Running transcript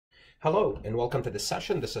Hello and welcome to this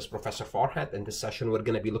session. This is Professor Farhat. In this session, we're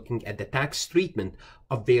going to be looking at the tax treatment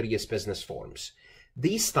of various business forms.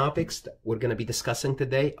 These topics that we're going to be discussing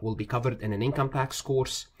today will be covered in an income tax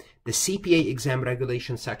course, the CPA exam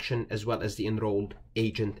regulation section, as well as the enrolled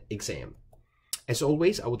agent exam. As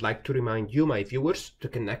always, I would like to remind you, my viewers, to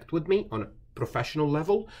connect with me on a professional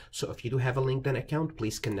level. So if you do have a LinkedIn account,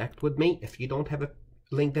 please connect with me. If you don't have a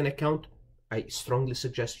LinkedIn account, I strongly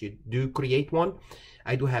suggest you do create one.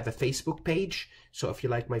 I do have a Facebook page, so if you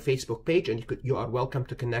like my Facebook page, and you are welcome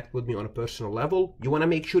to connect with me on a personal level. You want to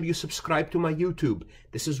make sure you subscribe to my YouTube.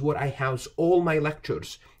 This is where I house all my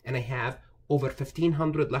lectures, and I have over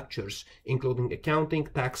 1,500 lectures, including accounting,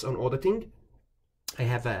 tax, and auditing. I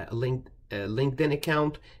have a LinkedIn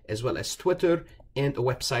account, as well as Twitter, and a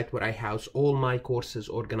website where I house all my courses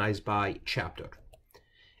organized by chapter.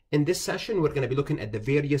 In this session, we're going to be looking at the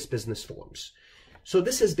various business forms. So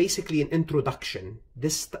this is basically an introduction.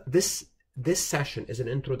 This session is an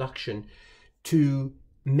introduction to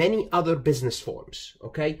many other business forms,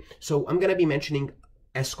 okay? So I'm going to be mentioning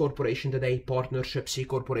S corporation today, partnership, C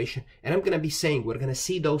corporation, and I'm going to be saying we're going to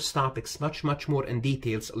see those topics much more in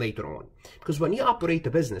details later on. Because when you operate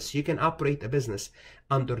a business, you can operate a business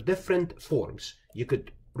under different forms. You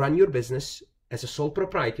could run your business as a sole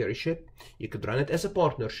proprietorship. You could run it as a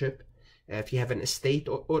partnership. If you have an estate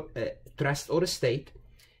or trust or estate,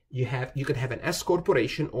 you could have an S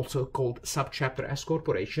corporation, also called subchapter S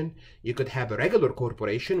corporation. You could have a regular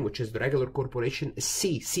corporation, which is the regular corporation,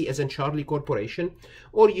 C as in Charlie corporation,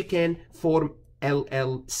 or you can form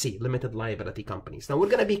LLC, limited liability companies. Now we're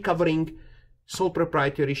going to be covering sole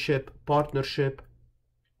proprietorship, partnership,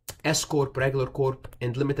 S Corp, regular Corp,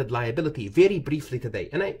 and limited liability very briefly today.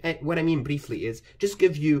 And what I mean briefly is just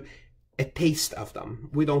give you a taste of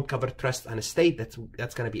them. We don't cover trust and estate.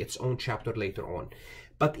 That's going to be its own chapter later on.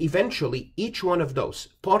 But eventually, each one of those,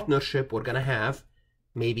 partnership, we're going to have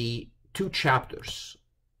maybe 2 chapters,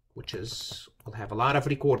 which is, we'll have a lot of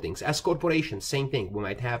recordings. S Corporation, same thing. We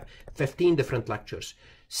might have 15 different lectures.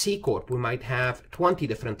 C Corp, we might have 20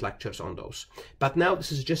 different lectures on those. But now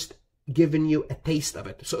this is just giving you a taste of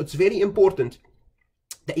it. So it's very important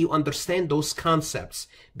that you understand those concepts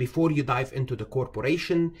before you dive into the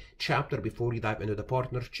corporation chapter, before you dive into the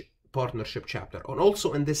partnership chapter. And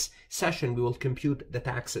also in this session, we will compute the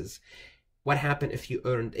taxes. What happens if you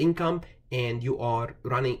earned income and you are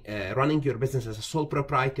running your business as a sole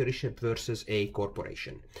proprietorship versus a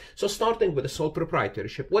corporation. So starting with a sole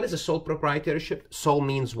proprietorship, what is a sole proprietorship? Sole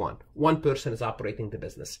means one. One person is operating the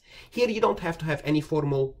business. Here you don't have to have any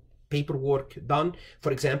formal paperwork done.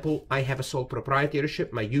 For example, I have a sole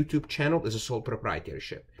proprietorship. My YouTube channel is a sole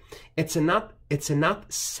proprietorship. It's a not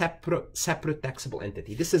separate taxable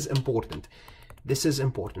entity. This is important. This is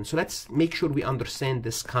important. So let's make sure we understand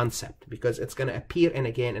this concept, because it's going to appear and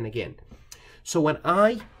again and again. So when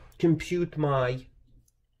I compute my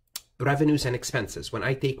revenues and expenses, when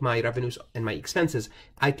I take my revenues and my expenses,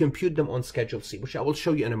 I compute them on Schedule C, which I will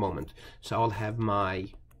show you in a moment. So I'll have my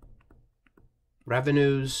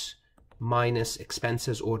revenues minus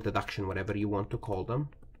expenses or deduction, whatever you want to call them.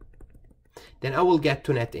 Then I will get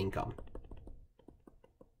to net income.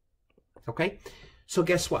 Okay, so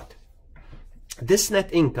guess what? This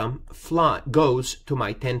net income goes to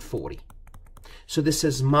my 1040. So this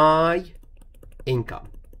is my income.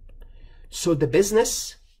 So the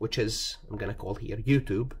business, which is, I'm going to call here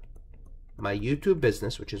YouTube, my YouTube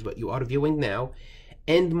business, which is what you are viewing now,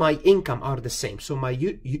 and my income are the same. So my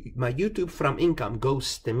YouTube from income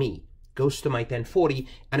goes to me, goes to my 1040,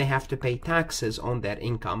 and I have to pay taxes on that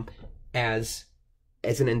income as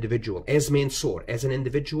an individual, as mensur, as an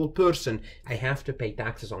individual person. I have to pay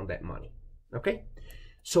taxes on that money. Okay?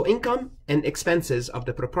 So income and expenses of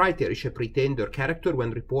the proprietorship retain their character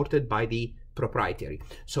when reported by the proprietary.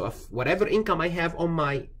 So if whatever income I have on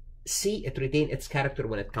my C, it retains its character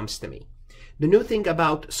when it comes to me. The new thing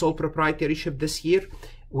about sole proprietorship this year,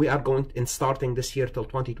 we are going, in starting this year till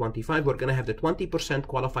 2025, we're going to have the 20%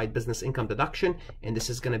 qualified business income deduction, and this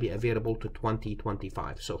is going to be available to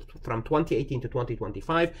 2025. So from 2018 to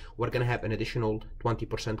 2025, we're going to have an additional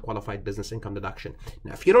 20% qualified business income deduction.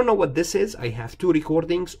 Now, if you don't know what this is, I have 2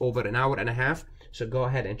 recordings over an hour and a half, so go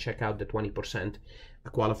ahead and check out the 20%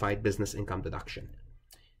 qualified business income deduction.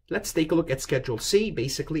 Let's take a look at Schedule C.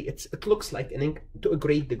 Basically, it looks like to a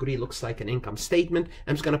great degree, looks like an income statement.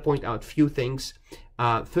 I'm just going to point out a few things.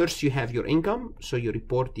 First, you have your income. So you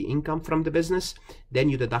report the income from the business. Then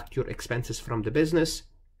you deduct your expenses from the business.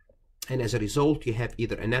 And as a result, you have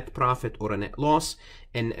either a net profit or a net loss.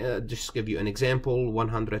 And just to give you an example,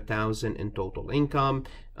 100,000 in total income,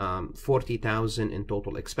 40,000 in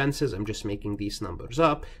total expenses. I'm just making these numbers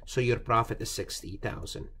up. So your profit is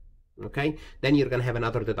 60,000. Okay, then you're going to have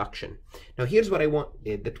another deduction. Now here's what I want,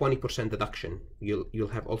 the 20% deduction. You'll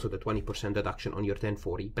have also the 20% deduction on your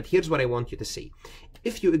 1040, but here's what I want you to see.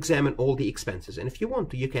 If you examine all the expenses, and if you want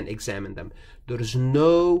to, you can examine them, there's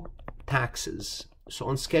no taxes. So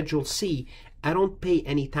on Schedule C, I don't pay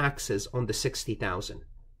any taxes on the 60,000.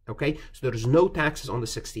 Okay, so there's no taxes on the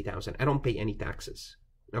 60,000. I don't pay any taxes.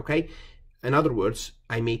 Okay, in other words,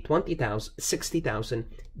 I made 60,000.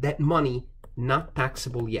 That money not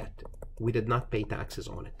taxable yet. We did not pay taxes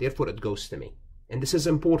on it. Therefore, it goes to me. And this is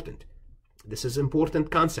important. This is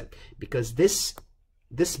important concept because this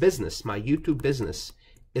business, my YouTube business,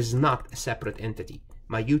 is not a separate entity.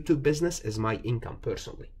 My YouTube business is my income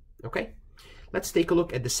personally. Okay? Let's take a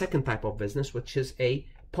look at the second type of business, which is a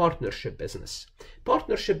partnership business.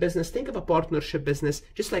 Partnership business, think of a partnership business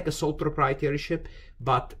just like a sole proprietorship,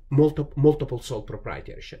 but multiple sole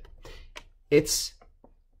proprietorship. It's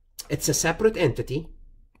a separate entity,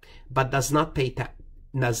 but does not pay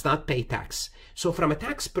tax. So from a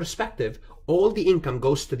tax perspective, all the income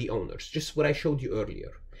goes to the owners, just what I showed you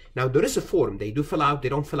earlier. Now there is a form they do fill out. They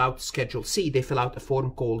don't fill out Schedule C. They fill out a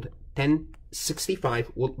form called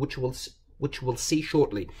 1065, which we'll see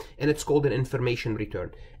shortly, and it's called an information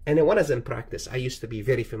return. And when I was in practice, I used to be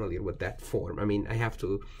very familiar with that form. I mean, I have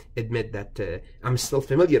to admit that I'm still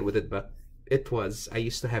familiar with it, but I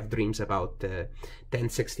used to have dreams about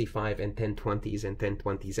 1065 and 1020s and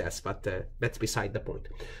 1020s, but that's beside the point.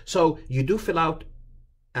 So you do fill out,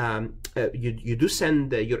 you do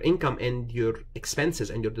send your income and your expenses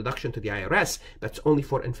and your deduction to the IRS, but it's only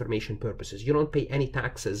for information purposes. You don't pay any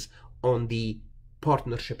taxes on the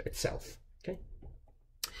partnership itself. Okay.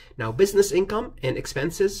 Now, business income and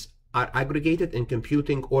expenses are aggregated in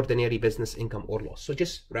computing ordinary business income or loss. So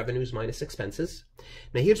just revenues minus expenses.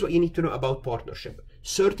 Now here's what you need to know about partnership.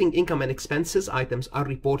 Certain income and expenses items are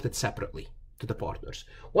reported separately to the partners.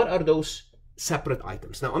 What are those separate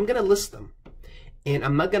items? Now I'm going to list them, and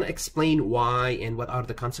I'm not going to explain why and what are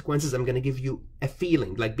the consequences. I'm going to give you a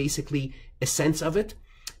feeling, like basically a sense of it,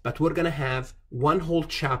 but we're going to have one whole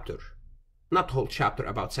chapter, not whole chapter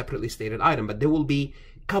about separately stated item, but they will be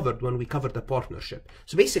covered when we cover the partnership.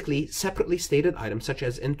 So basically, separately stated items such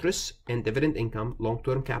as interest and dividend income,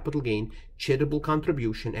 long-term capital gain, charitable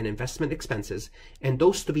contribution, and investment expenses, and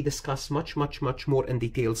those to be discussed much more in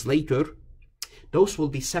details later, those will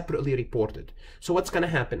be separately reported. So what's going to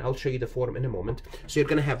happen? I'll show you the form in a moment. So you're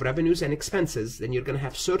going to have revenues and expenses, then you're going to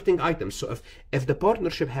have certain items. So if the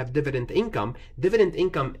partnership have dividend income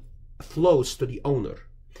flows to the owner.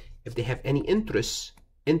 If they have any interest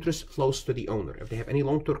flows to the owner. If they have any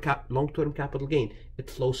long-term capital gain, it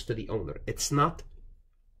flows to the owner. It's not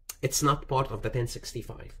part of the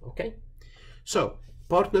 1065. Okay. So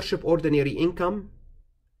partnership ordinary income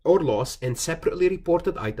or loss and separately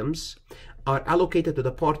reported items are allocated to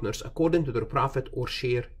the partners according to their profit or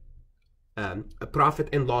share, a profit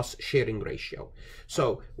and loss sharing ratio.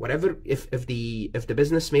 So whatever, if the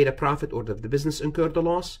business made a profit or if the business incurred a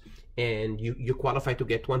loss, and you qualify to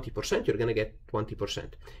get 20%, you're going to get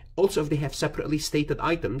 20%. Also, if they have separately stated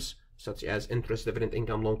items such as interest, dividend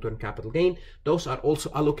income, long-term capital gain, those are also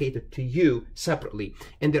allocated to you separately,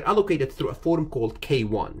 and they're allocated through a form called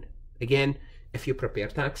K1. Again, if you prepare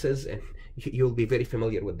taxes, and you'll be very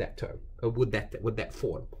familiar with that term, with that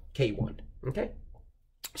form, K1. Okay.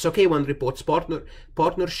 So K1 reports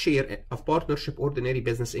partner share of partnership ordinary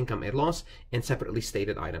business income and loss and separately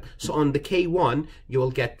stated item. So on the K1,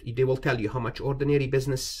 they will tell you how much ordinary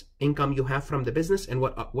business income you have from the business and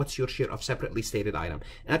what's your share of separately stated item.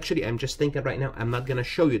 Actually, I'm just thinking right now, I'm not going to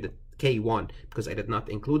show you the K1 because I did not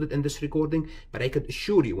include it in this recording, but I could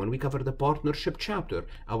assure you when we cover the partnership chapter,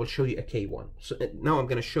 I will show you a K1. So now I'm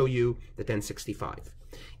going to show you the 1065.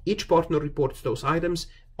 Each partner reports those items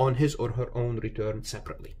on his or her own return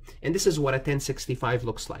separately. And this is what a 1065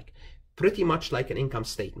 looks like. Pretty much like an income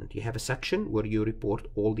statement. You have a section where you report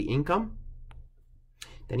all the income.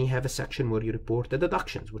 Then you have a section where you report the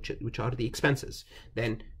deductions, which are the expenses.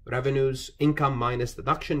 Then revenues, income minus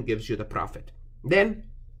deduction gives you the profit. Then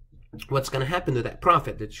what's going to happen to that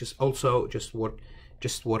profit? It's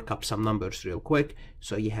just work up some numbers real quick.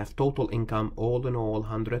 So you have total income all in all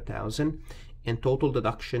 100,000, and total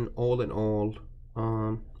deduction all in all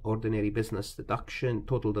ordinary business deduction,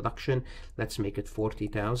 total deduction, let's make it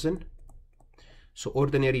 40,000. So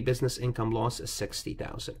ordinary business income loss is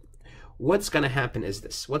 60,000. What's going to happen is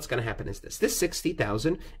this. This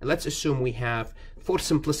 60,000, and let's assume we have, for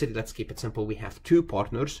simplicity, let's keep it simple. We have two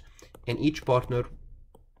partners, and each partner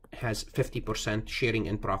has 50% sharing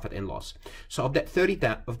in profit and loss. So of that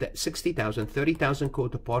 60,000, 30,000 go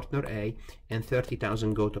to partner A, and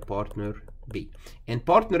 30,000 go to partner B. And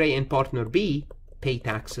partner A and partner B pay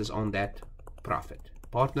taxes on that profit.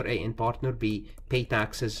 Partner A and partner B pay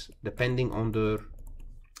taxes depending on their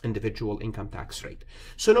individual income tax rate.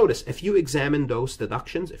 So notice, if you examine those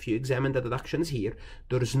deductions, if you examine the deductions here,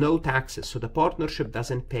 there is no taxes. So the partnership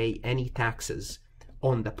doesn't pay any taxes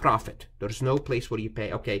on the profit. There's no place where you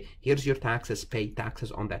pay, okay, here's your taxes, pay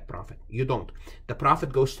taxes on that profit. You don't. The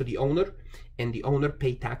profit goes to the owner, and the owner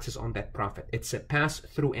pay taxes on that profit. It's a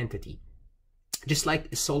pass-through entity. Just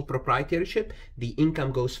like sole proprietorship, the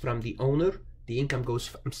income goes from the owner, the income goes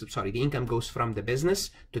from the business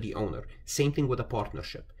to the owner. Same thing with a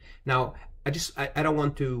partnership. Now, I don't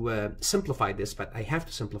want to simplify this, but I have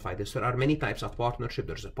to simplify this. There are many types of partnership.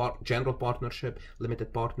 There's a general partnership,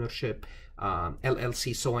 limited partnership,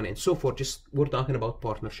 LLC, so on and so forth. We're talking about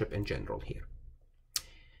partnership in general here.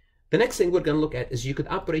 The next thing we're going to look at is you could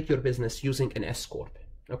operate your business using an S Corp.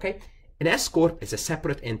 Okay, an S Corp is a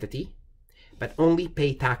separate entity, but only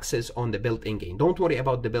pay taxes on the built-in gain. Don't worry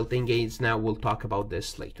about the built-in gains now. We'll talk about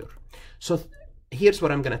this later. So here's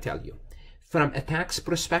what I'm going to tell you. From a tax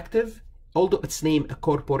perspective, although it's named a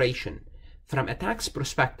corporation, from a tax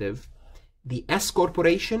perspective, the S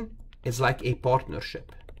corporation is like a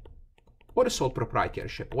partnership or a sole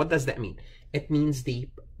proprietorship. What does that mean? It means the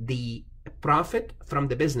profit from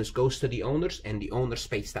the business goes to the owners and the owners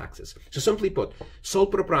pays taxes. So simply put, sole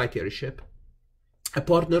proprietorship, a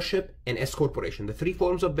partnership, and S corporation, the three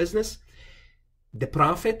forms of business, the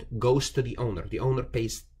profit goes to the owner. The owner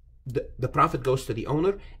pays, the profit goes to the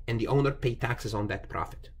owner, and the owner pays taxes on that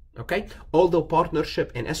profit. Okay? Although partnership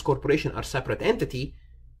and S corporation are separate entity,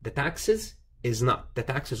 the taxes is not. The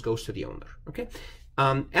taxes goes to the owner. Okay?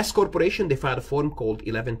 S corporation, they filed a form called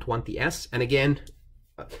 1120S, and again,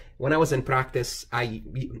 when I was in practice,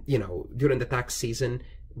 during the tax season,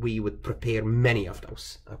 we would prepare many of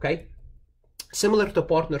those. Okay? Similar to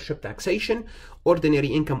partnership taxation, ordinary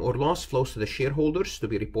income or loss flows to the shareholders to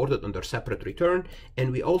be reported on their separate return,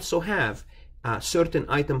 and we also have certain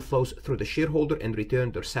item flows through the shareholder and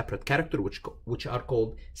return their separate character, which are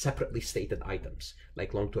called separately stated items,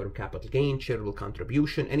 like long-term capital gain, charitable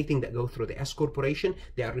contribution, anything that go through the S corporation,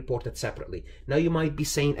 they are reported separately. Now you might be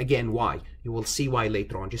saying again why. You will see why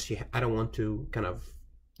later on. I don't want to kind of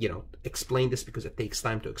explain this because it takes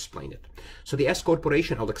time to explain it. So the S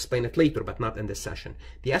corporation, I'll explain it later, but not in this session.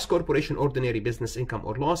 The S corporation, ordinary business income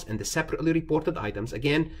or loss, and the separately reported items,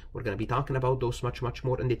 again, we're going to be talking about those much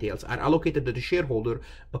more in details, are allocated to the shareholder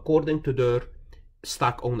according to their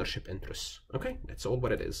stock ownership interests. Okay, that's all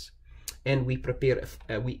what it is. And we prepare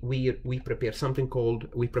we prepare something called,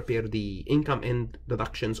 we prepare the income and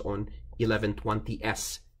deductions on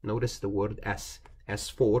 1120S. Notice the word S.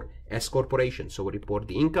 S4, S corporation. So we report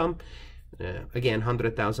the income, again,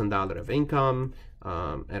 $100,000 of income,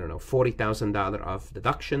 $40,000 of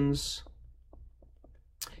deductions,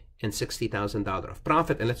 and $60,000 of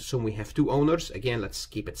profit. And let's assume we have two owners. Again, let's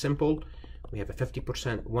keep it simple. We have a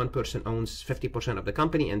 50%, one person owns 50% of the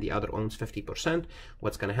company and the other owns 50%.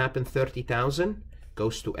 What's going to happen? 30,000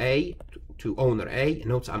 goes to A, to owner A.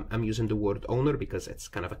 Notice I'm using the word owner because it's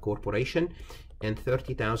kind of a corporation. And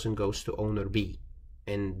 30,000 goes to owner B.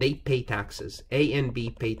 And they pay taxes. A and B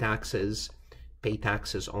pay taxes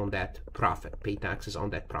on that profit,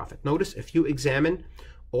 Notice if you examine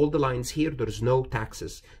all the lines here, there's no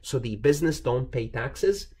taxes. So the business don't pay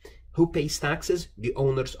taxes. Who pays taxes? The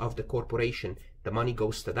owners of the corporation. The money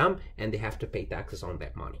goes to them and they have to pay taxes on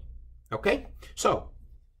that money. Okay? So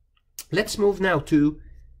let's move now to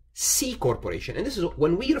C corporation. And this is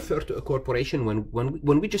when we refer to a corporation,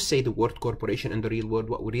 when we just say the word corporation in the real world,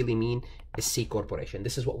 what we really mean is C corporation.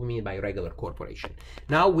 This is what we mean by regular corporation.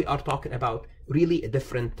 Now we are talking about really a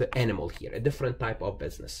different animal here, a different type of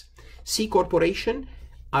business. C corporation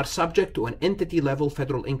are subject to an entity level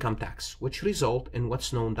federal income tax, which result in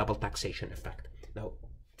what's known double taxation effect. Now,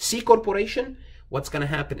 C corporation, what's going to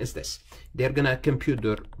happen is this. They're going to compute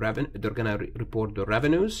their revenue, they're going to report their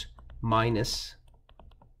revenues minus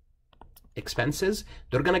expenses.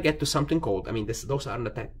 They're going to get to something called, those are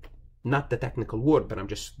not the technical word, but I'm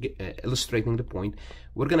just illustrating the point.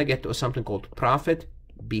 We're going to get to something called profit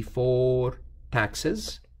before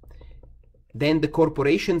taxes. Then the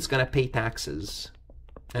corporation's going to pay taxes,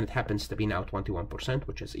 and it happens to be now 21%,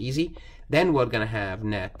 which is easy. Then we're going to have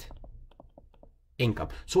net income.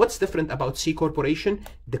 So what's different about C corporation?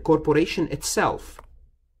 The corporation itself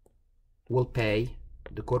will pay,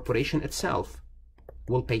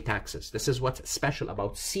 will pay taxes. This is what's special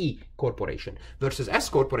about C corporation versus S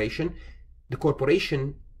corporation. The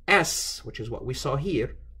corporation S, which is what we saw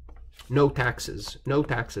here, no taxes.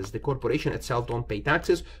 The corporation itself don't pay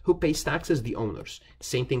taxes. Who pays taxes? The owners.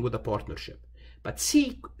 Same thing with the partnership. But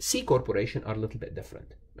C corporation are a little bit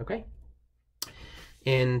different. Okay.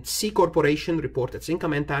 And C corporation report its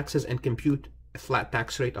income and taxes and compute a flat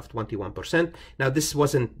tax rate of 21%. Now this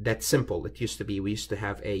wasn't that simple. It used to be, we used to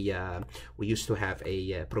have a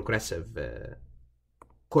progressive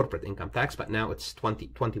corporate income tax, but now it's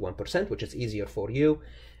 21%, which is easier for you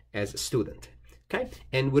as a student. Okay,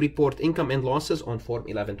 and we report income and losses on Form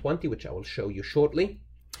 1120, which I will show you shortly.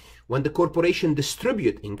 When the corporation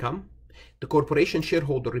distribute income, the corporation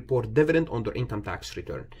shareholder report dividend on their income tax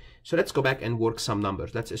return. So let's go back and work some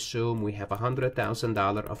numbers. Let's assume we have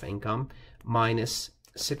 $100,000 of income minus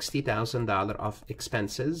 $60,000 of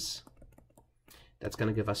expenses. That's going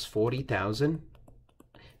to give us $40,000.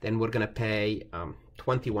 Then we're going to pay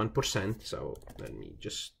 21%. So let me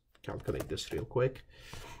just calculate this real quick.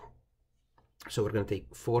 So we're going to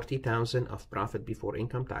take 40,000 of profit before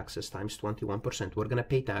income taxes times 21%. We're going to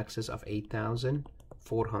pay taxes of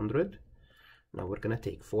 8,400. Now we're going to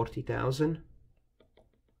take 40,000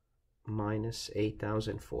 minus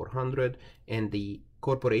 8,400, and the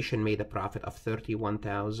corporation made a profit of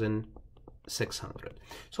 31,600.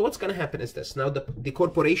 So what's going to happen is this. Now the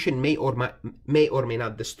corporation may or may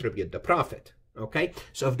not distribute the profit. Okay,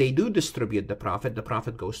 so if they do distribute the profit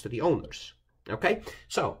goes to the owners. Okay,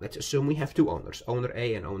 so let's assume we have two owners, owner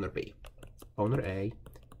A and owner B. Owner A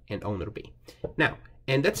and owner B. Now,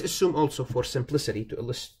 and let's assume also for simplicity to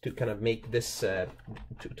kind of make this, to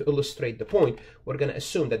illustrate the point, we're going to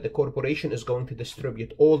assume that the corporation is going to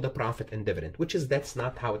distribute all the profit and dividend, that's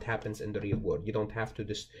not how it happens in the real world. You don't have to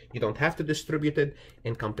distribute it,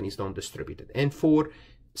 and companies don't distribute it. And for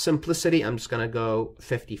simplicity, I'm just going to go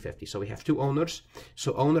 50-50. So we have two owners.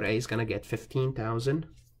 So owner A is going to get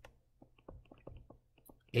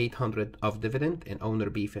 15,800 of dividend, and owner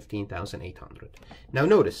B 15,800. Now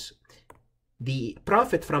notice, the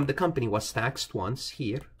profit from the company was taxed once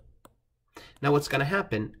here. Now what's going to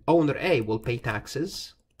happen, owner A will pay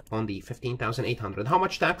taxes on the 15,800. How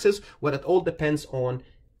much taxes? Well, it all depends on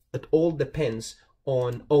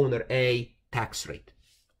owner A tax rate.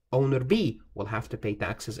 Owner B will have to pay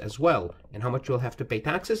taxes as well. And how much will have to pay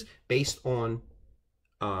taxes? Based on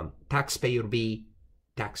taxpayer B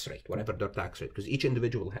tax rate, whatever their tax rate, because each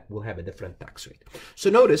individual will have a different tax rate.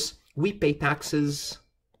 So notice, we pay taxes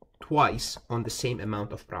twice on the same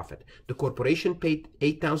amount of profit. The corporation paid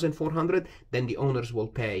 8,400, then the owners will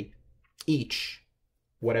pay each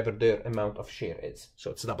whatever their amount of share is.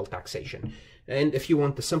 So it's double taxation. And if you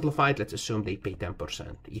want to simplify it, let's assume they pay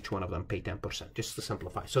 10%. Each one of them pay 10%, just to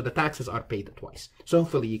simplify. So the taxes are paid twice. So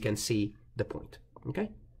hopefully you can see the point.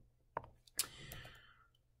 Okay.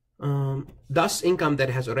 Thus, income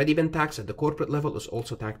that has already been taxed at the corporate level is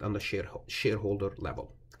also taxed on the shareholder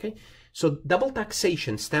level. Okay, so double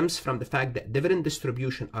taxation stems from the fact that dividend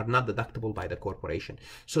distribution are not deductible by the corporation.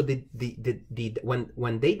 So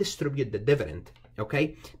when they distribute the dividend,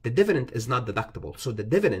 okay, the dividend is not deductible. So the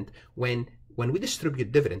dividend, when we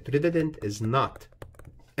distribute dividend is not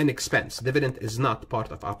an expense. Dividend is not part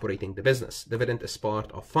of operating the business. Dividend is part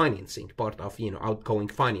of financing, part of outgoing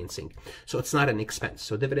financing. So it's not an expense.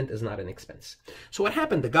 So dividend is not an expense. So what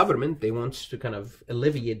happened? The government, they want to kind of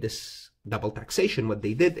alleviate this double taxation. What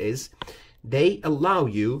they did is they allow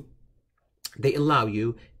you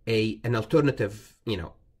an alternative,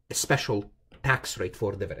 a special tax rate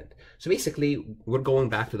for dividend. So basically, we're going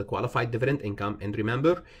back to the qualified dividend income, and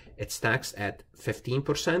remember, it's taxed at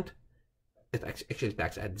 15%. It's actually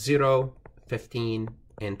taxed at 0, 15,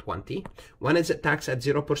 and 20. When is it taxed at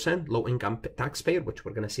 0%? Low income taxpayer, which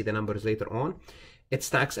we're going to see the numbers later on. It's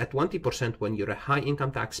taxed at 20% when you're a high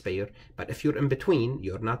income taxpayer, but if you're in between,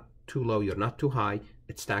 you're not too low, you're not too high,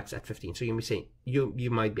 it's taxed at 15. So you may say,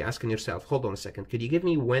 you might be asking yourself, hold on a second, could you give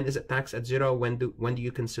me when is it taxed at 0? When do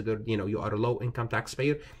you consider you are a low income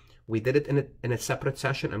taxpayer? We did it in a separate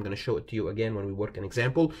session. I'm going to show it to you again when we work an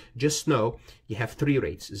example. Just know you have three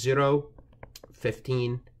rates: 0,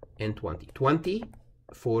 15, and 20. 20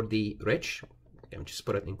 for the rich, I'm just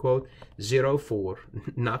put it in quote, 0 for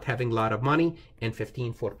not having a lot of money, and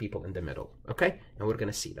 15 for people in the middle. Okay, and we're going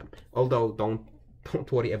to see them. Although don't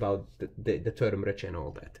worry about the term rich and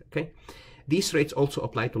all that. Okay, these rates also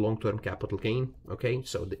apply to long-term capital gain. Okay,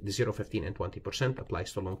 so the 0, 15, and 20%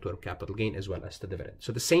 applies to long-term capital gain as well as to dividend.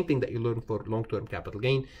 So the same thing that you learn for long-term capital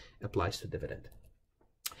gain applies to dividend.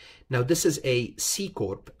 Now this is a C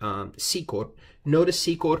Corp. C Corp. Notice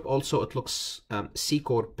C Corp also, it looks C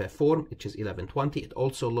Corp form, which is 1120. It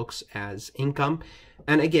also looks as income.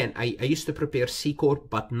 And again, I used to prepare C Corp,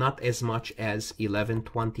 but not as much as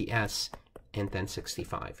 1120S and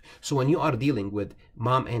 1065. So when you are dealing with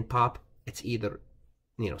mom and pop, it's either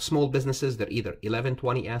small businesses, they're either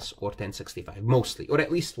 1120S or 1065 mostly, or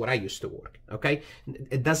at least what I used to work. Okay,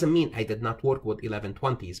 it doesn't mean I did not work with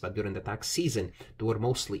 1120s, but during the tax season they were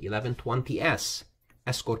mostly 1120S,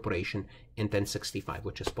 S corporation, and 1065,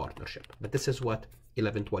 which is partnership. But this is what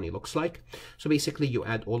 1120 looks like. So basically you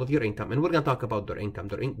add all of your income, and we're going to talk about their income.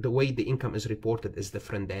 The way the income is reported is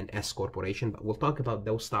different than S corporation, but we'll talk about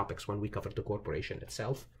those topics when we cover the corporation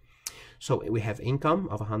itself. So we have income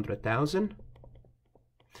of 100,000,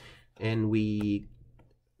 and we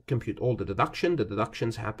compute all the deduction. The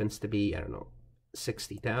deductions happens to be, I don't know,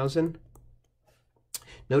 60,000.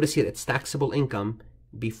 Notice here it's taxable income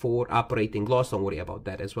before operating loss. Don't worry about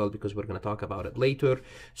that as well, because we're going to talk about it later.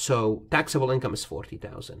 So taxable income is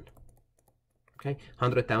 40,000. Okay,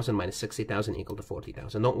 100,000 minus 60,000 equal to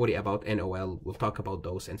 40,000. Don't worry about NOL. We'll talk about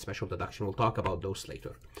those, and special deduction. We'll talk about those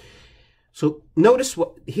later. So notice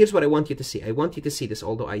here's what I want you to see. I want you to see this,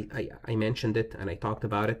 although I mentioned it and I talked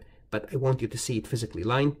about it, but I want you to see it physically.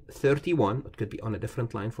 Line 31, it could be on a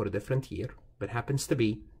different line for a different year, but happens to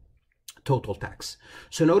be total tax.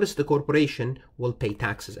 So notice the corporation will pay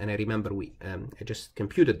taxes, and I remember I just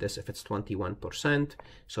computed this. If it's 21%,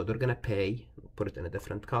 so they're gonna pay, put it in a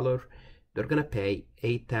different color, they're gonna pay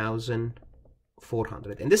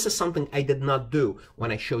 8,400. And this is something I did not do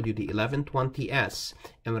when I showed you the 1120S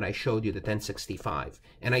and when I showed you the 1065.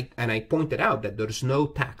 And I pointed out that there's no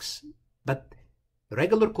tax, but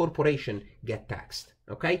regular corporation get taxed.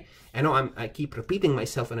 Okay, I know I keep repeating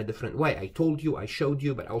myself in a different way. I told you, I showed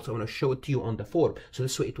you, but I also want to show it to you on the form, so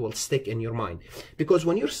this way it will stick in your mind. Because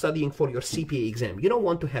when you're studying for your CPA exam, you don't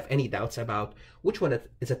want to have any doubts about which one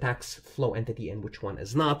is a tax flow entity and which one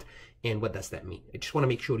is not, and what does that mean. I just want to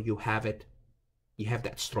make sure you have it, you have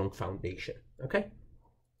that strong foundation. Okay,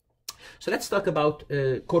 so let's talk about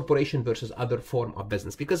corporation versus other form of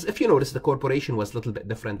business, because if you notice, the corporation was a little bit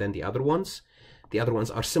different than the other ones. The other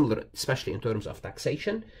ones are similar, especially in terms of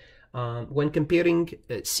taxation. When comparing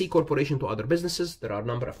C corporation to other businesses, there are a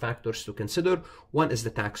number of factors to consider. One is the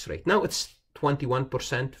tax rate. Now it's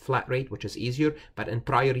 21% flat rate, which is easier, but in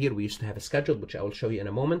prior year we used to have a schedule, which I will show you in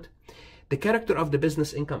a moment. The character of the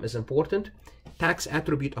business income is important. Tax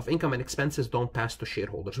attribute of income and expenses don't pass to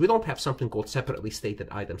shareholders. We don't have something called separately stated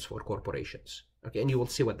items for corporations. Okay, and you will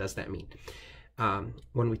see what does that mean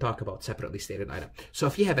when we talk about separately stated item. So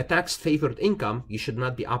if you have a tax favored income, you should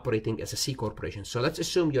not be operating as a C corporation. So let's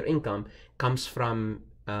assume your income comes from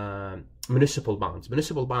municipal bonds.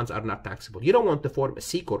 Municipal bonds are not taxable. You don't want to form a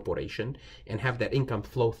C corporation and have that income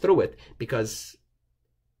flow through it, because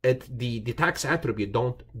the tax attribute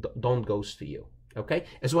don't goes to you. Okay,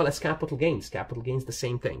 as well as capital gains. Capital gains, the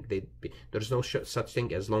same thing. There's no such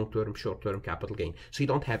thing as long-term, short-term capital gain. So you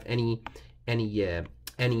don't have any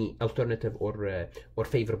alternative or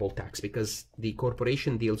favorable tax, because the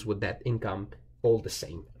corporation deals with that income all the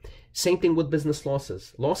same. Same thing with business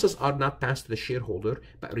losses. Losses are not passed to the shareholder,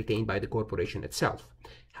 but retained by the corporation itself.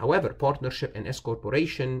 However, partnership and S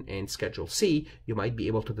corporation and Schedule C, you might be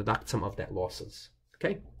able to deduct some of that losses.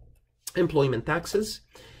 Okay, employment taxes.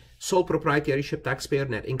 Sole proprietorship taxpayer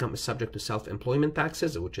net income is subject to self-employment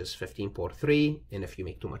taxes, which is 15.3, and if you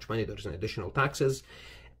make too much money, there's an additional taxes.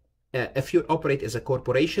 If you operate as a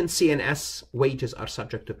corporation, C&S wages are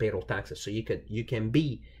subject to payroll taxes. So you can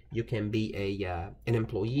be an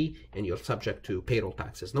employee and you're subject to payroll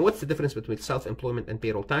taxes. Now, what's the difference between self-employment and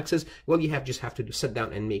payroll taxes? Well, you just have to sit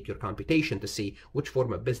down and make your computation to see which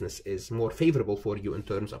form of business is more favorable for you in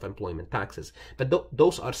terms of employment taxes. But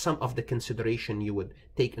those are some of the consideration you would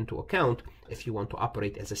take into account if you want to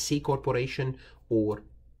operate as a C corporation or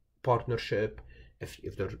partnership.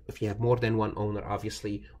 If you have more than one owner,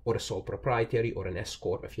 obviously, or a sole proprietary, or an S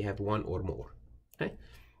corp if you have one or more. Okay.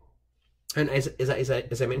 And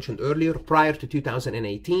as I mentioned earlier, prior to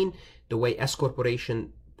 2018, the way S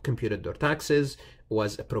corporation computed their taxes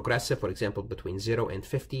was progressive. For example, between 0 and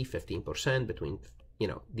 50, 15%. Between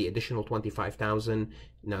the additional 25,000,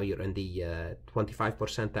 now you're in the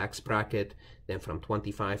 25% tax bracket. Then from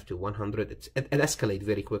 25 to 100, it escalates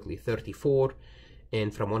very quickly. 34.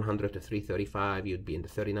 And from 100 to 335, you'd be in the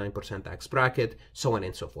 39% tax bracket, so on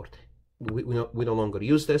and so forth. We no longer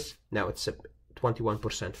use this. Now it's a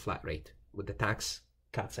 21% flat rate with the Tax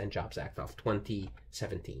Cuts and Jobs Act of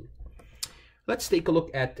 2017. Let's take a look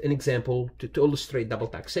at an example to illustrate double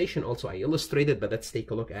taxation. Also, I illustrated, but let's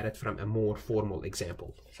take a look at it from a more formal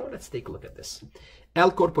example. So let's take a look at this.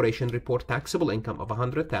 L Corporation report taxable income of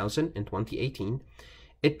 $100,000 in 2018.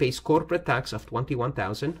 It pays corporate tax of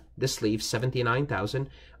 $21,000. This leaves $79,000,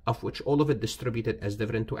 of which all of it distributed as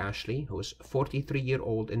dividend to Ashley, who is a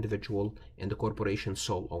 43-year-old individual and the corporation's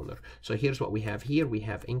sole owner. So here's what we have here. We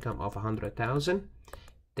have income of $100,000.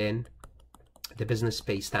 Then The business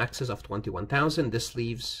pays taxes of $21,000. This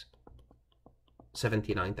leaves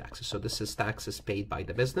 79 taxes. So this is taxes paid by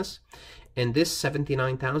the business. And this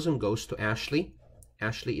 79,000 goes to Ashley.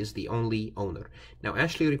 Ashley is the only owner. Now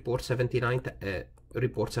Ashley reports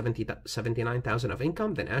 79,000 of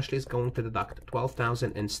income. Then Ashley is going to deduct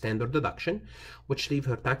 12,000 in standard deduction, which leave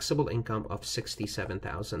her taxable income of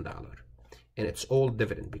 $67,000. And it's all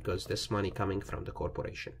dividend because this money coming from the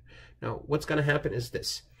corporation. Now what's going to happen is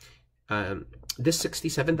this. This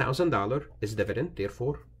 $67,000 is dividend,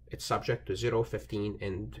 therefore it's subject to 0, 15,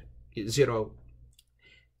 and 0,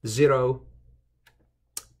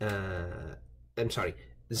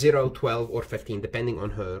 12 or 15, depending on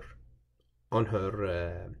her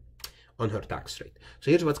tax rate.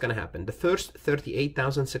 So here's what's going to happen. The first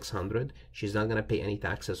 $38,600, she's not going to pay any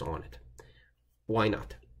taxes on it. Why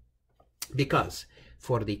not? Because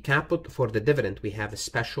for the dividend, we have a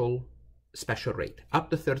special rate. Up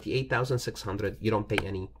to $38,600, you don't pay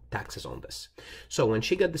any taxes on this. So when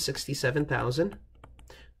she got the $67,000,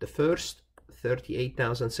 the first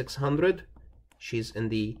 $38,600, she's in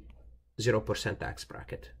the 0% tax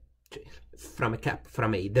bracket from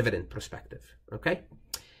a dividend perspective. Okay.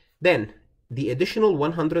 Then the additional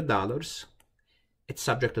 $100, it's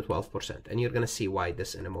subject to 12%, and you're going to see why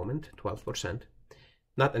this in a moment. 12%,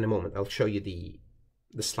 not in a moment. I'll show you the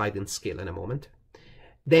sliding scale in a moment.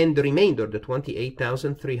 Then the remainder, the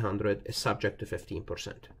 $28,300, is subject to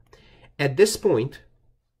 15%. At this point,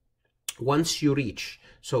 once you reach,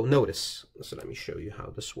 so notice, so let me show you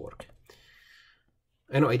how this works.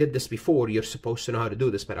 I know I did this before, you're supposed to know how to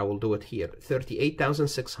do this, but I will do it here.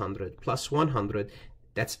 38,600 plus 100,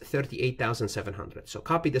 that's 38,700. So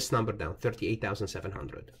copy this number down,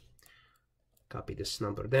 38,700. Copy this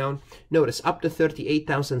number down. Notice up to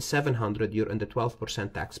 38,700, you're in the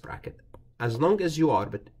 12% tax bracket. As long as you are,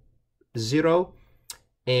 but 0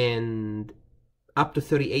 and up to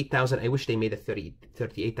 38,000, I wish they made it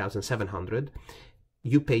 38,700,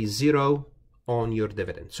 you pay 0 on your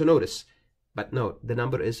dividend. So notice, but no, the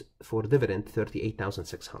number is for dividend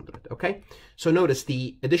 38,600. Okay, so notice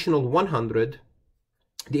the additional 100.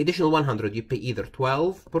 The additional 100, you pay either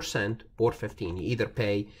 12% or 15. You either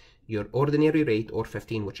pay your ordinary rate or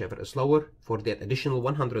 15, whichever is lower. For that additional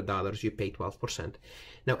 $100, you pay 12%.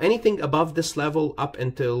 Now, anything above this level up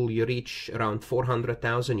until you reach around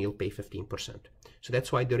 400,000, you'll pay 15%. So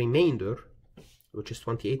that's why the remainder, which is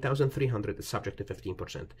 28,300, is subject to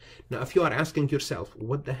 15%. Now, if you are asking yourself,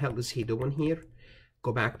 what the hell is he doing here?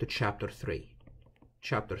 Go back to chapter 3.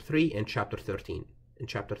 Chapter 3 and chapter 13. In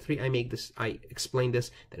chapter 3, I explain this.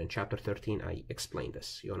 Then in chapter 13, I explain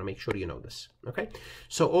this. You want to make sure you know this. Okay?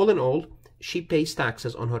 So all in all, she pays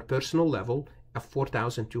taxes on her personal level of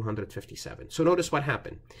 $4,257. So notice what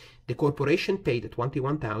happened. The corporation paid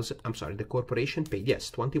 $21,000. I'm sorry, the corporation paid, yes,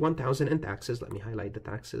 $21,000 in taxes. Let me highlight the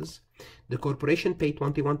taxes. The corporation paid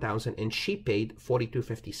 $21,000 and she paid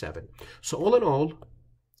 $4,257. So all in all,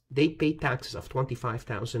 they paid taxes of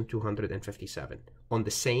 $25,257 on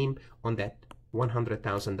that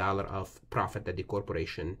 $100,000 of profit that the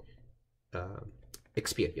corporation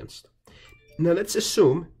experienced. Now let's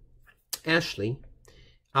assume Ashley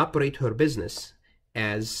operate her business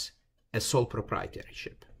as a sole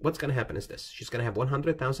proprietorship. What's going to happen is this. She's going to have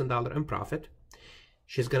 $100,000 in profit.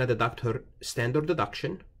 She's going to deduct her standard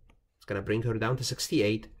deduction. It's going to bring her down to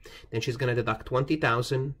 68. Then she's going to deduct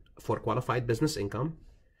 $20,000 for qualified business income.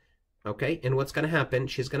 Okay, and what's going to happen?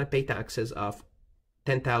 She's going to pay taxes of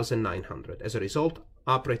 $10,900. As a result,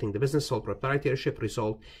 operating the business sole proprietorship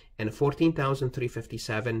result in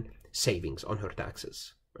 $14,357 savings on her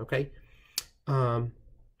taxes. Okay,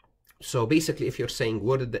 so basically, if you're saying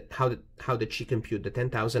how did she compute the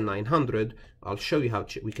 $10,900, I'll show you how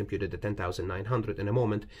we computed the $10,900 in a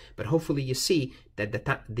moment. But hopefully, you see that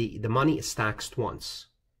the money is taxed once,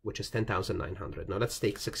 which is $10,900. Now let's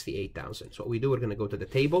take $68,000. So what we do, we're going to go to the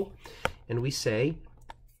table, and we say,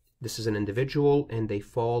 this is an individual and they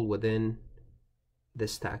fall within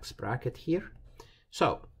this tax bracket here.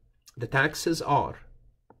 So the taxes are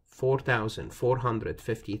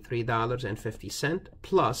 $4,453.50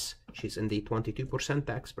 plus, she's in the 22%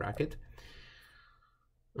 tax bracket,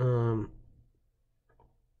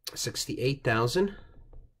 68,000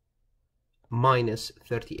 minus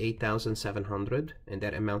 38,700, and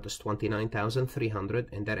that amount is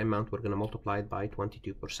 29,300, and that amount we're going to multiply it by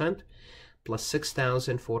 22%. Plus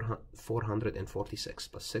 6,446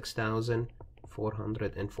 plus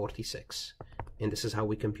 6,446, and this is how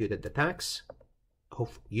we computed the tax.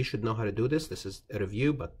 You should know how to do this. This is a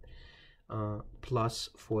review, but plus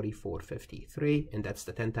 4453, and that's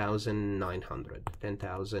the 10,900,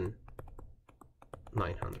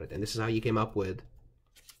 and this is how you came up with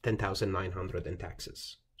 $10,900 in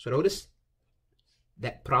taxes. So notice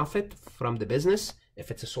that profit from the business, if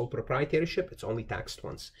it's a sole proprietorship, it's only taxed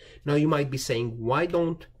once. Now you might be saying, why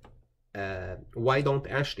don't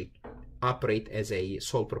Ashley operate as a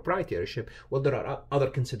sole proprietorship? Well, there are other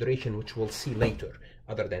considerations which we'll see later,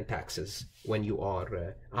 other than taxes, when you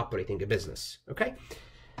are operating a business. Okay,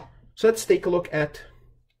 so let's take a look at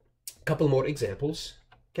a couple more examples.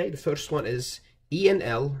 Okay, the first one is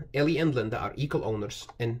E&L, Ellie and Linda are equal owners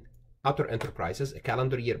in Other Enterprises, a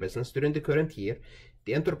calendar year business. During the current year,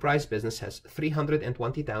 the enterprise business has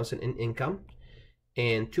 $320,000 in income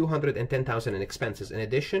and $210,000 in expenses. In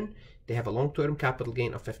addition, they have a long-term capital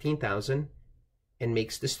gain of $15,000 and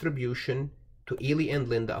makes distribution to Ely and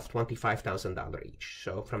Linda of $25,000 each.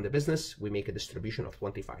 So from the business, we make a distribution of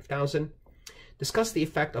 $25,000. Discuss the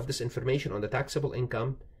effect of this information on the taxable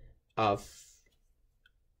income of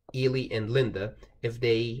Ely and Linda if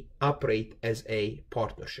they operate as a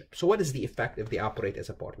partnership. So what is the effect if they operate as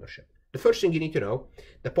a partnership? The first thing you need to know,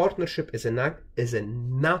 the partnership is not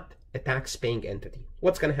a tax-paying entity.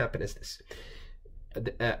 What's going to happen is this.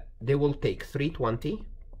 They will take 320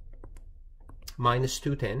 minus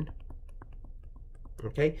 210,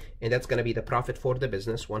 okay, and that's going to be the profit for the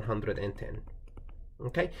business, 110.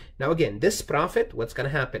 Okay, now again, this profit, what's going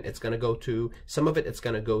to happen? It's going to go to, some of it's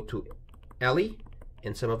going to go to Ellie,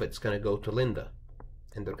 and some of it's going to go to Linda,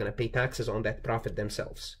 and they're going to pay taxes on that profit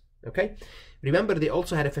themselves. Okay, remember they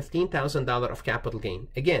also had a $15,000 of capital gain.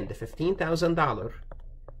 Again, the $15,000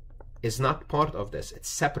 is not part of this, it's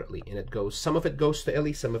separately, and it goes, some of it goes to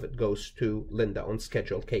Ellie, some of it goes to Linda on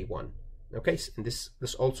Schedule K1. Okay, and this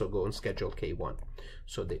also goes on Schedule K1.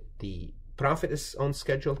 So the profit is on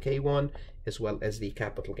Schedule K1 as well as the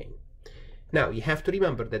capital gain. Now you have to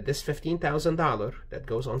remember that this $15,000 that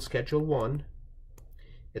goes on Schedule 1,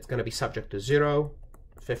 it's going to be subject to 0,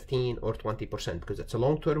 15, or 20% because it's a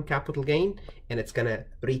long-term capital gain, and it's going to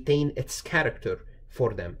retain its character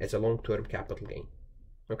for them as a long-term capital gain.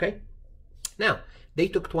 Okay, now they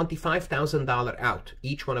took $25,000 out.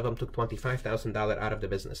 Each one of them took $25,000 out of the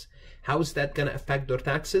business. How is that going to affect their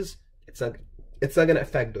taxes? It's not going to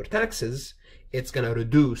affect their taxes. It's going to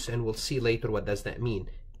reduce, and we'll see later what does that mean.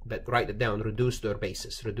 But write it down, reduce their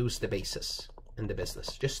basis, reduce the basis in the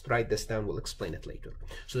business. Just write this down, we'll explain it later.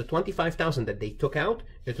 So the $25,000 that they took out,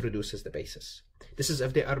 it reduces the basis. This is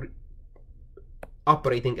if they are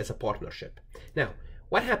operating as a partnership. Now,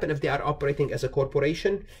 what happens if they are operating as a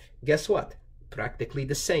corporation? Guess what? Practically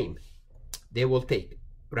the same. They will take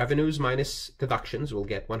revenues minus deductions, will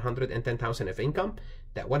get $110,000 of income.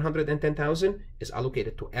 That $110,000 is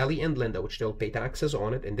allocated to Ellie and Linda, which they'll pay taxes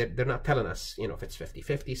on it, and they're not telling us, you know, if it's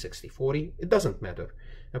 50-50, 60-40, it doesn't matter.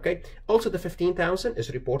 Okay. Also, the $15,000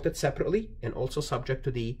 is reported separately and also subject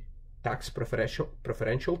to the tax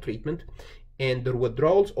preferential treatment, and their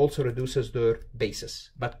withdrawals also reduces their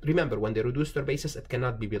basis. But remember, when they reduce their basis, it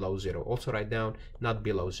cannot be below 0. Also write down not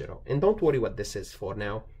below 0. And don't worry what this is for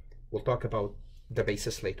now. We'll talk about the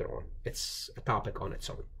basis later on. It's a topic on its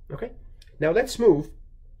own. Okay. Now let's move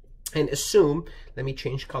and assume, let me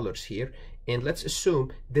change colors here, and let's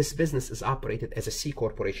assume this business is operated as a C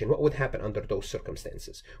corporation. What would happen under those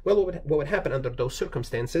circumstances? Well, what would happen under those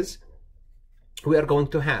circumstances? We are going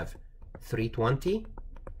to have 320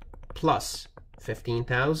 plus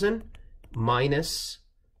 15,000 minus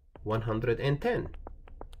 110.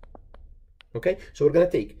 Okay, so we're going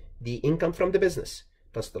to take the income from the business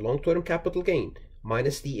plus the long-term capital gain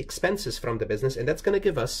minus the expenses from the business, and that's going to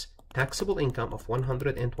give us taxable income of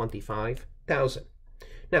 125,000.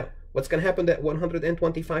 Now, what's going to happen to that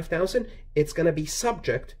 125,000? It's going to be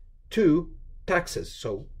subject to taxes.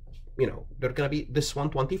 So, you know, they're going to be this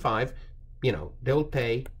 125. You know, they'll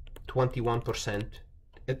pay 21%.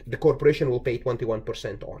 The corporation will pay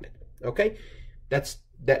 21% on it. Okay, that's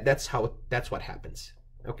what happens.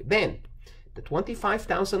 Okay, then the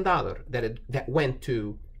 $25,000 that went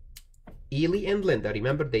to Ely and Linda,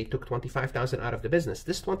 remember they took $25,000 out of the business.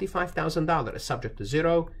 This $25,000 is subject to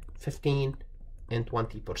 0, 15, and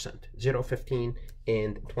 20%. 0, 15,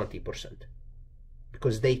 and 20%.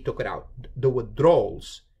 Because they took it out. The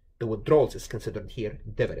withdrawals is considered here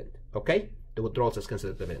dividend. Okay? The withdrawals is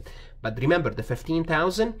considered dividend. But remember, the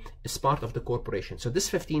 $15,000 is part of the corporation. So this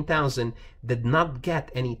 $15,000 did not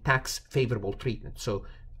get any tax favorable treatment. So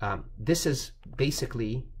this is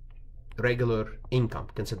basically regular income,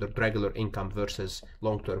 considered regular income versus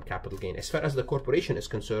long-term capital gain. As far as the corporation is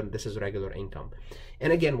concerned, this is regular income.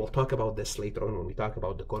 And again, we'll talk about this later on when we talk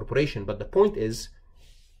about the corporation. But the point is,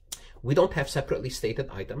 we don't have separately stated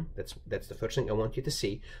item. That's the first thing I want you to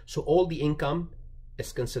see. So all the income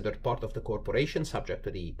is considered part of the corporation, subject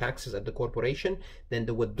to the taxes at the corporation. Then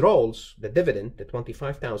the withdrawals, the dividend, the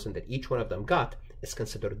 $25,000 that each one of them got, is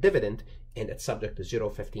considered dividend, and it's subject to 0,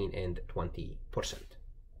 15, and 20%.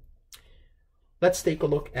 Let's take a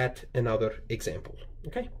look at another example.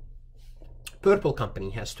 Okay. Purple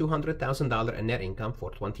Company has $200,000 in net income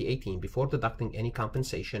for 2018 before deducting any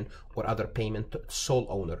compensation or other payment to its sole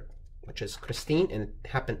owner, which is Christine, and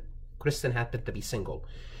Kristen happened to be single.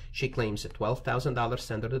 She claims a $12,000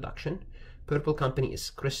 standard deduction. Purple Company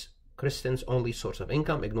is Kristen's only source of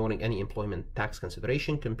income, ignoring any employment tax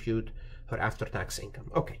consideration. Compute her after-tax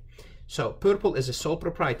income. Okay, so Purple is a sole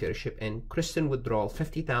proprietorship, and Kristen withdrew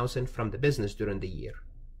 $50,000 from the business during the year.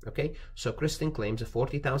 Okay, so Kristen claims a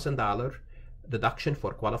 $40,000 deduction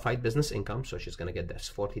for qualified business income, so she's going to get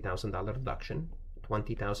this $40,000 deduction,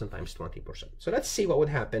 20,000 times 20%. So let's see what would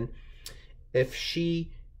happen if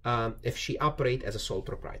she operate as a sole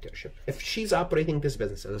proprietorship. If she's operating this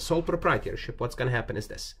business as a sole proprietorship, what's going to happen is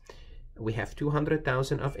this: we have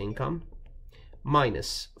 $200,000 of income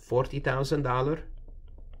minus $40,000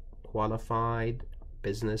 qualified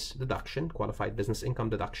business deduction, qualified business income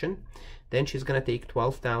deduction. Then she's going to take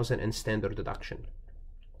 $12,000 in standard deduction.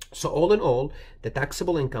 So all in all, the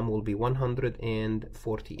taxable income will be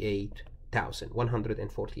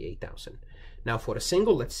 $148,000. Now for a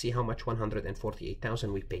single, let's see how much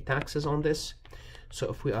 $148,000 we pay taxes on this. So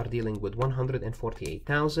if we are dealing with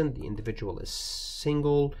 $148,000, the individual is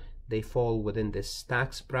single, they fall within this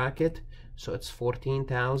tax bracket. So it's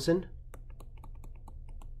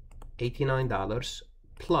 $14,089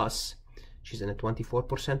 plus, she's in a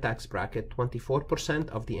 24% tax bracket, 24%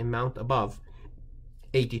 of the amount above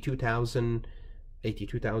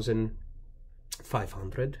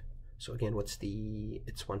 $82,500. So again,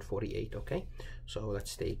 it's 148, okay? So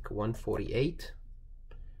let's take 148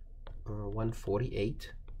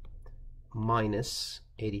 minus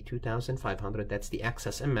 82,500, that's the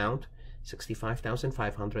excess amount,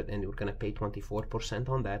 65,500, and we're gonna pay 24%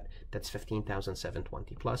 on that, that's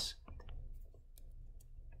 15,720 plus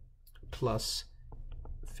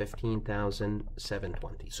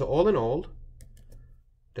 15,720. So all in all,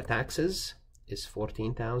 the taxes is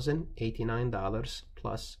 $14,089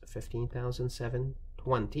 plus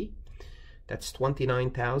 15,720. That's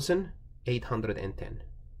 29,810.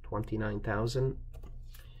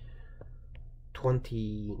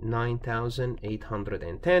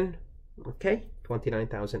 29,810. Okay,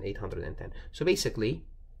 29,810. So basically,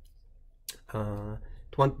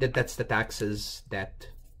 that's the taxes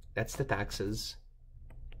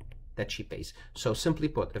that she pays. So simply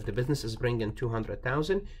put, if the business is bringing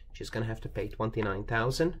 $200,000, she's going to have to pay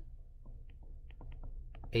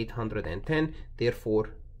 $29,810.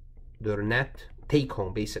 Therefore, their net take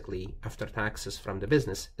home, basically after taxes from the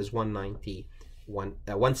business, is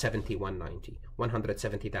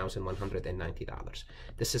 $170,190.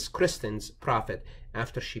 This is Kristen's profit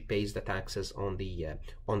after she pays the taxes on the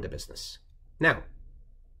business. Now,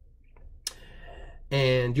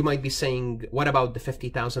 and you might be saying, what about the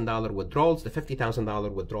 $50,000 withdrawals? The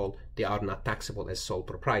 $50,000 withdrawal, they are not taxable as sole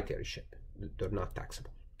proprietorship. They're not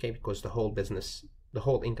taxable, okay? Because the whole business, the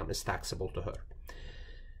whole income is taxable to her.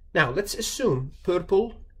 Now, let's assume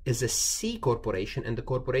Purple is a C corporation, and the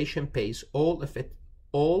corporation pays all of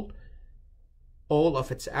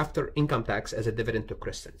its after income tax as a dividend to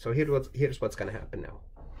Kristen. So here's what's going to happen now.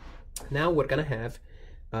 Now we're going to have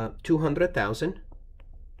 $200,000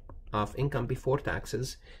 of income before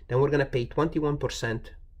taxes. Then we're going to pay 21%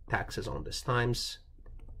 taxes on this, times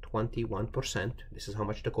 21%. This is how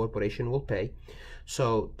much the corporation will pay.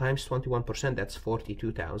 So times 21%, that's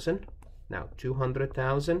 42,000. Now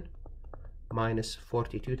 200,000 minus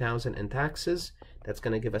 42,000 in taxes, that's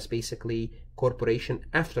going to give us basically corporation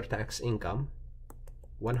after tax income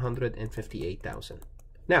 158,000.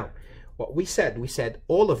 Now what we said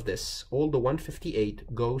all of this, all the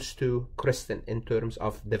 158 goes to Kristen in terms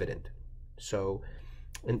of dividend. So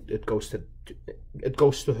it goes to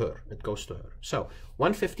her. So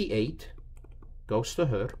 158 goes to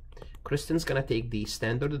her. Kristen's gonna take the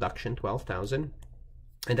standard deduction, 12,000,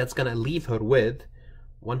 and that's gonna leave her with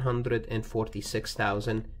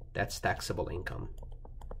 146,000. That's taxable income.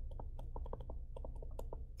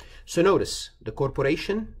 So notice the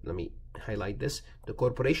corporation, let me highlight this, the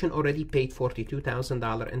corporation already paid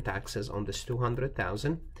 $42,000 in taxes on this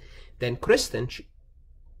 200,000. Then Kristen,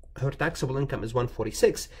 her taxable income is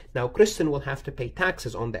 146. Now Kristen will have to pay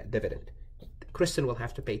taxes on that dividend. Kristen will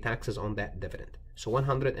have to pay taxes on that dividend. So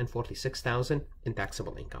 146,000 in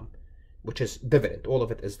taxable income, which is dividend. All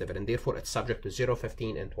of it is dividend. Therefore, it's subject to 0,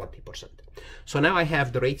 15, and 20%. So now I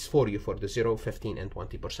have the rates for you for the 0, 15, and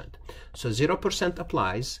 20%. So 0%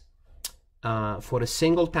 applies for a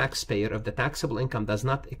single taxpayer, if the taxable income does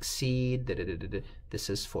not exceed, this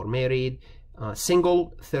is for married,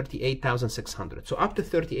 single, 38,600. So up to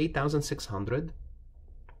 38,600,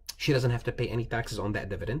 she doesn't have to pay any taxes on that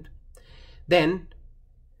dividend. Then,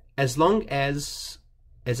 as long as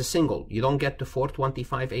a single, you don't get to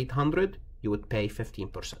 425,800, you would pay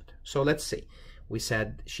 15%. So let's see. We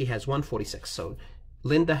said she has 146. So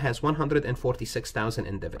Linda has 146,000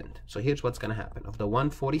 in dividend. So here's what's going to happen. Of the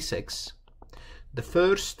 146, the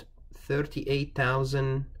first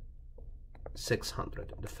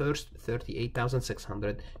 38,600. The first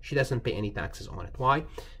 38,600, she doesn't pay any taxes on it. Why?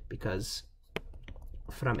 Because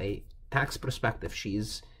from a tax perspective,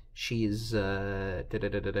 she's right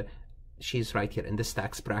here in this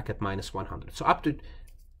tax bracket minus 100. So up to,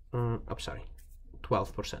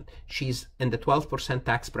 12%. She's in the 12%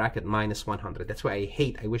 tax bracket minus 100. That's why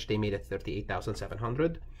I wish they made it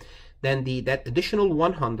 38,700. Then that additional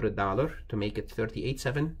 $100 to make it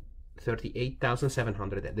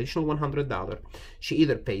 38,700, additional $100, she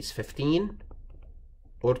either pays 15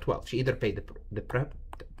 or 12. She either paid the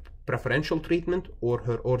preferential treatment or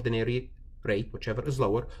her ordinary rate, whichever is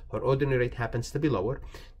lower. Her ordinary rate happens to be lower,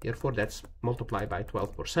 therefore that's multiplied by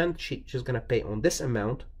 12%. She's going to pay on this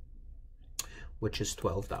amount, which is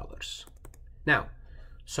 $12. Now,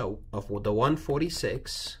 so of the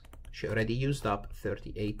 146, she already used up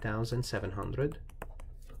 38,700.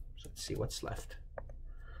 So let's see what's left.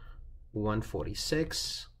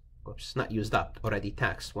 146, oops, not used up, already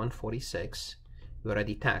taxed. 146, we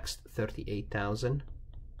already taxed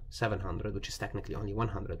 38,700, which is technically only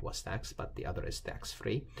 100 was taxed, but the other is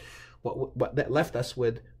tax-free. What that left us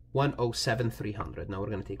with 107,300. Now we're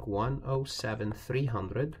going to take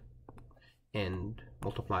 107,300 and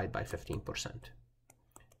multiply it by 15%.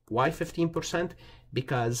 Why 15%?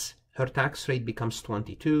 Because her tax rate becomes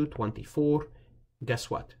 22, 24. Guess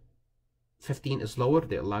what? 15 is lower,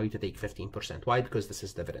 they allow you to take 15%. Why? Because this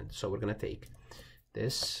is dividend. So we're going to take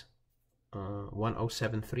this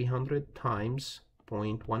 107,300 times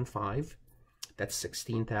 0.15. That's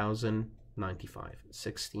 $16,095.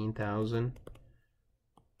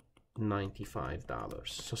 $16,095.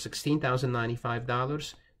 So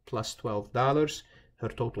 $16,095 plus $12. Her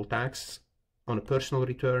total tax on a personal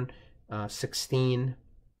return,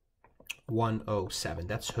 16,107.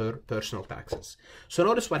 That's her personal taxes. So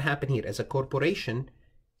notice what happened here. As a corporation,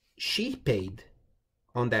 she paid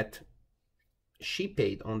on that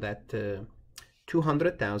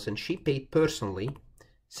 200,000. She paid personally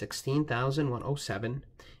 16,107,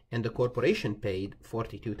 and the corporation paid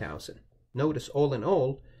 42,000. Notice, all in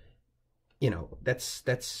all, you know,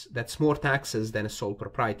 that's more taxes than a sole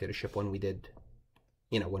proprietorship when we did,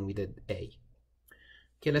 when we did A.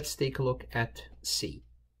 Okay, let's take a look at C.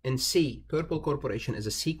 In C, Purple Corporation is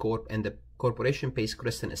a C Corp, and the corporation pays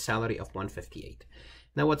Kristen a salary of $158.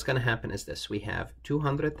 Now what's going to happen is this. We have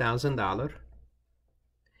 $200,000.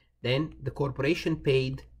 Then the corporation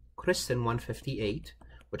paid Kristen $158,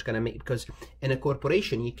 which going to make, because in a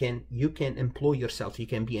corporation you can employ yourself. You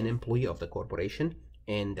can be an employee of the corporation,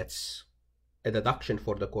 and that's a deduction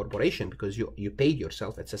for the corporation because you paid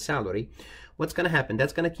yourself. It's a salary. What's going to happen?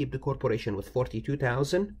 That's going to keep the corporation with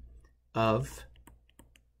 $42,000 of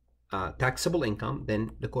taxable income.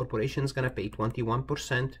 Then the corporation is going to pay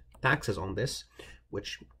 21% taxes on this,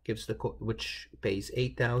 which pays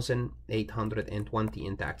 $8,820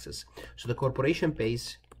 in taxes. So the corporation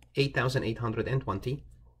pays $8,820.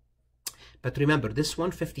 But remember, this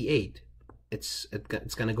 $158, it's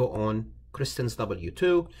going to go on Kristen's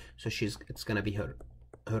W-2, so it's going to be her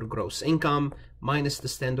gross income minus the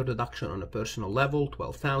standard deduction on a personal level,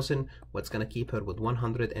 $12,000. What's going to keep her with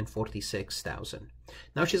 $146,000.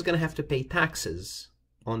 Now she's going to have to pay taxes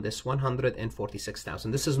on this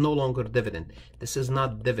 $146,000. This is no longer dividend. This is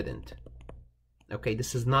not dividend. Okay,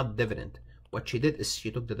 this is not dividend. What she did is she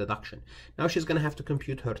took the deduction. Now she's going to have to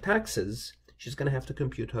compute her taxes. She's going to have to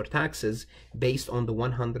compute her taxes based on the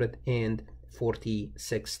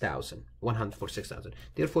 $146,000.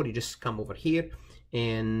 Therefore, you just come over here,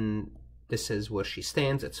 and this is where she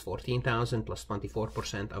stands. It's $14,000 plus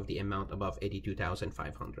 24% of the amount above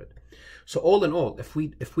 $82,500. So all in all, if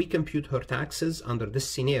we compute her taxes under this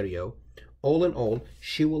scenario, all in all,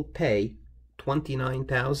 she will pay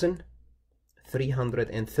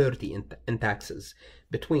 $29,330 in taxes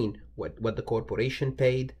between what the corporation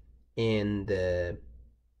paid and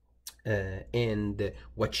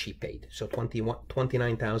what she paid. So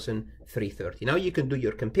 $29,330. Now you can do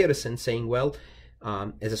your comparison, saying, well,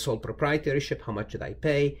 as a sole proprietorship, how much did I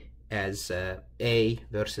pay? As A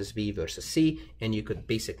versus B versus C, and you could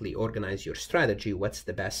basically organize your strategy. What's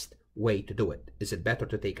the best way to do it? Is it better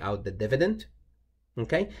to take out the dividend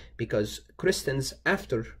okay? Because Kristen's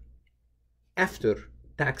after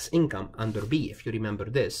tax income under B, if you remember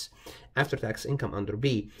this, after tax income under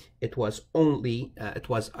B, it was only, it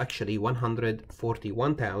was actually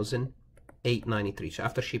 $141,893. So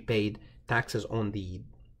after she paid taxes on the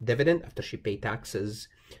dividend, after she paid taxes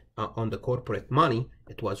on the corporate money,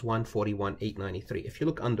 it was $141,893. If you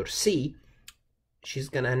look under C, she's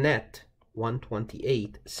gonna net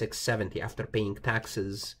 $128,670 after paying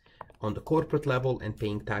taxes on the corporate level and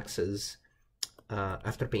paying taxes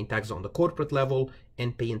after paying taxes on the corporate level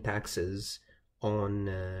and paying taxes on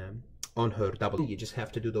her double. You just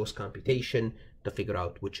have to do those computation to figure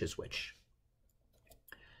out which is which.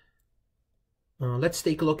 Let's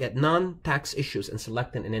take a look at non-tax issues in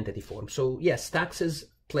selecting an entity form. So yes, taxes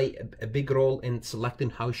play a big role in selecting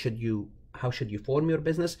how should you form your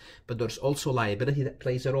business, but there's also liability that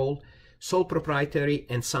plays a role. Sole proprietary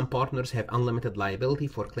and some partners have unlimited liability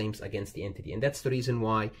for claims against the entity, and that's the reason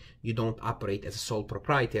why you don't operate as a sole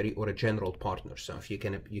proprietary or a general partner. So if you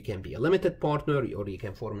can be a limited partner, or you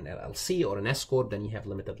can form an LLC or an S Corp, then you have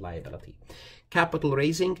limited liability. Capital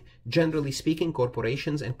raising, generally speaking,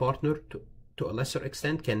 corporations and partner to a lesser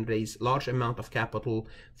extent can raise large amount of capital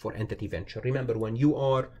for entity venture. Remember, when you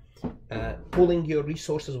are pooling your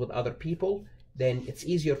resources with other people, then it's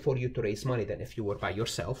easier for you to raise money than if you were by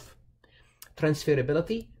yourself.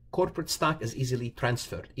 Transferability, corporate stock is easily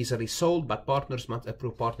transferred, easily sold, but partners must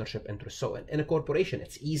approve partnership interest. So in a corporation,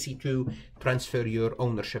 it's easy to transfer your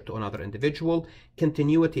ownership to another individual.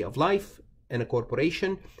 Continuity of life in a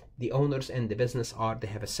corporation, the owners and the business they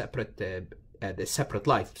have a separate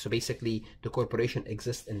life. So basically, the corporation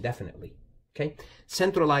exists indefinitely. Okay.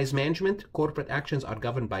 Centralized management, corporate actions are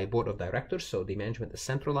governed by a board of directors, so the management is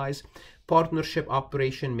centralized. Partnership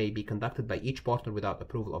operation may be conducted by each partner without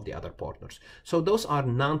approval of the other partners. So those are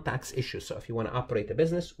non-tax issues. So if you want to operate a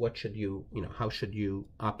business, how should you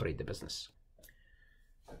operate the business?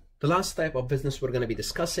 The last type of business we're going to be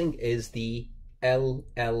discussing is the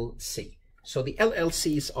LLC. So the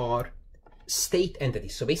LLCs are state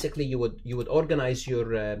entities. So basically, you would organize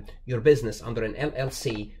your business under an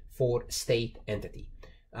LLC for state entity.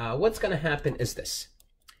 What's going to happen is this.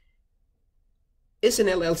 Is an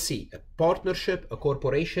LLC a partnership, a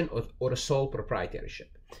corporation, or a sole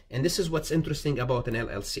proprietorship? And this is what's interesting about an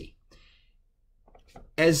LLC.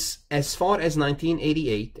 As far as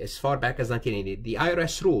 1988, as far back as 1988, the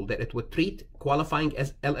IRS ruled that it would treat qualifying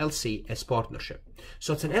as LLC as partnership.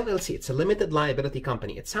 So it's an LLC, it's a limited liability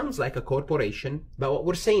company. It sounds like a corporation, but what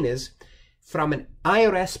we're saying is, from an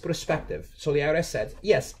IRS perspective, so the IRS said,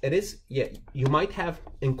 yes, it is, yeah, you might have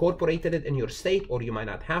incorporated it in your state, or you might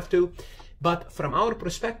not have to, but from our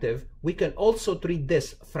perspective, we can also treat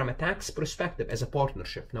this from a tax perspective as a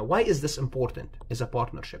partnership. Now, why is this important as a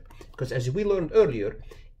partnership? Because as we learned earlier,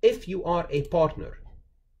 if you are a partner,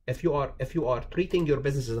 if you are treating your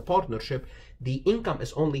business as a partnership, the income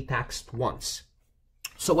is only taxed once.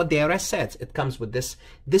 So what the IRS says, it comes with this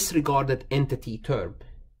disregarded entity term.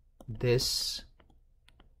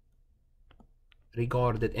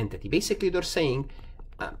 Disregarded entity. Basically, they're saying,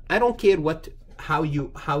 I don't care how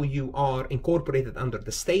you are incorporated under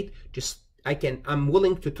the state. I'm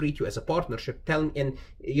willing to treat you as a partnership. And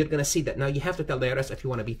you're going to see that now. You have to tell the IRS if you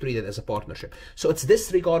want to be treated as a partnership. So it's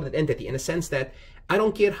disregarded entity in a sense that I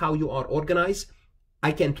don't care how you are organized.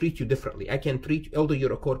 I can treat you differently. I can treat you, although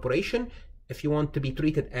you're a corporation, if you want to be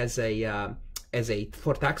treated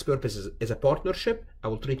for tax purposes as a partnership, I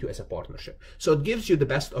will treat you as a partnership. So it gives you the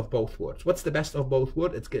best of both worlds. What's the best of both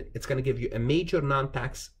worlds? It's going to give you a major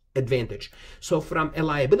non-tax advantage. So from a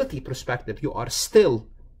liability perspective, you are still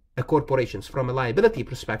a corporation. From a liability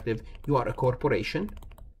perspective, you are a corporation.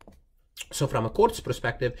 So from a court's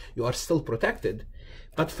perspective, you are still protected.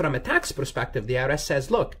 But from a tax perspective, the IRS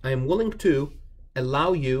says, look, I am willing to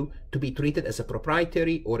allow you to be treated as a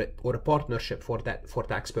proprietary or a partnership for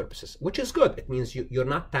tax purposes, which is good. It means you're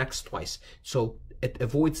not taxed twice. So it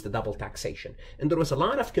avoids the double taxation. And there was a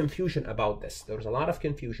lot of confusion about this. There was a lot of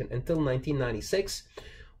confusion until 1996,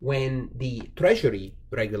 when the Treasury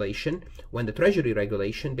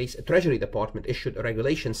Department issued a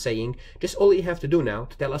regulation saying, just all you have to do now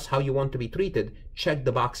to tell us how you want to be treated, check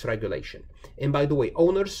the box regulation. And by the way,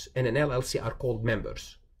 owners in an LLC are called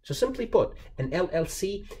members. So simply put, an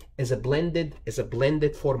LLC is a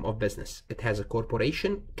blended form of business. It has a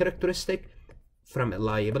corporation characteristic from a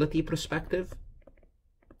liability perspective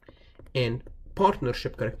and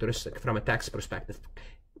partnership characteristic from a tax perspective.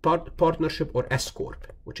 Partnership or S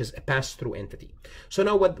Corp, which is a pass-through entity. So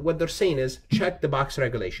now what they're saying is, check the box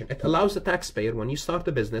regulation. It allows the taxpayer, when you start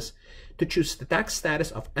a business, to choose the tax status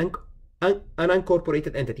of an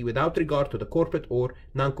unincorporated entity without regard to the corporate or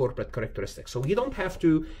non-corporate characteristics. So you don't have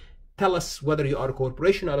to tell us whether you are a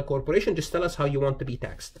corporation or a corporation, just tell us how you want to be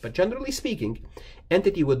taxed. But generally speaking,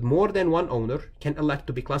 entity with more than one owner can elect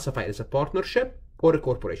to be classified as a partnership or a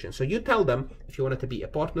corporation. So you tell them if you want it to be a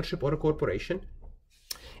partnership or a corporation.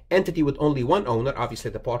 Entity with only one owner,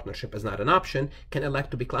 obviously the partnership is not an option, can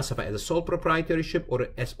elect to be classified as a sole proprietorship or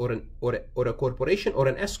a corporation or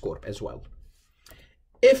an S Corp as well.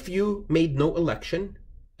 If you made no election,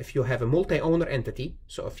 if you have a multi-owner entity,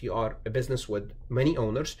 so if you are a business with many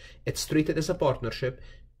owners, it's treated as a partnership.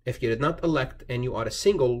 If you did not elect and you are a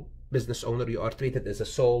single business owner, you are treated as a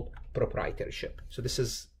sole proprietorship. So this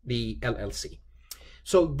is the LLC.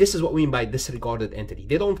 So this is what we mean by disregarded entity.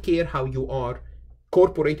 They don't care how you are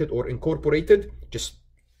corporated or incorporated, just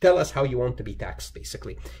tell us how you want to be taxed,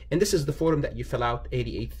 basically. And this is the form that you fill out,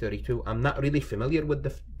 8832. I'm not really familiar with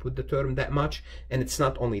the term that much, and it's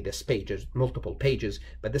not only this page, there's multiple pages,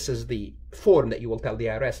 but this is the form that you will tell the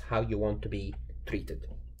IRS how you want to be treated.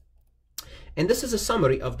 And this is a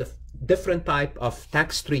summary of the different type of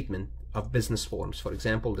tax treatment of business forms. For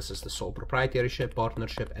example, this is the sole proprietorship,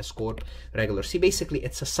 partnership, S Corp, regular C. Basically,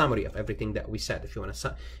 it's a summary of everything that we said. If you want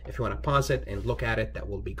to pause it and look at it, that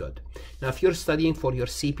will be good. Now, if you're studying for your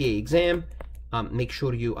CPA exam, make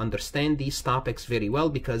sure you understand these topics very well,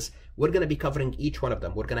 because we're going to be covering each one of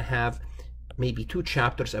them. We're going to have maybe 2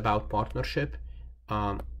 chapters about partnership,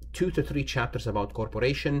 2 to 3 chapters about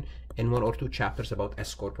corporation, and 1 or 2 chapters about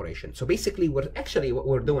S corporation. So basically, what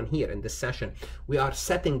we're doing here in this session, we are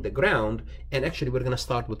setting the ground, and actually we're going to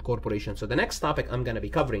start with corporation. So the next topic I'm going to be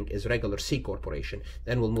covering is regular C corporation.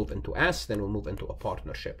 Then we'll move into S, then we'll move into a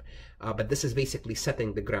partnership. But this is basically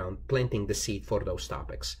setting the ground, planting the seed for those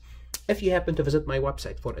topics. If you happen to visit my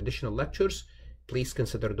website for additional lectures, please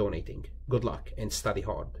consider donating. Good luck and study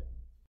hard.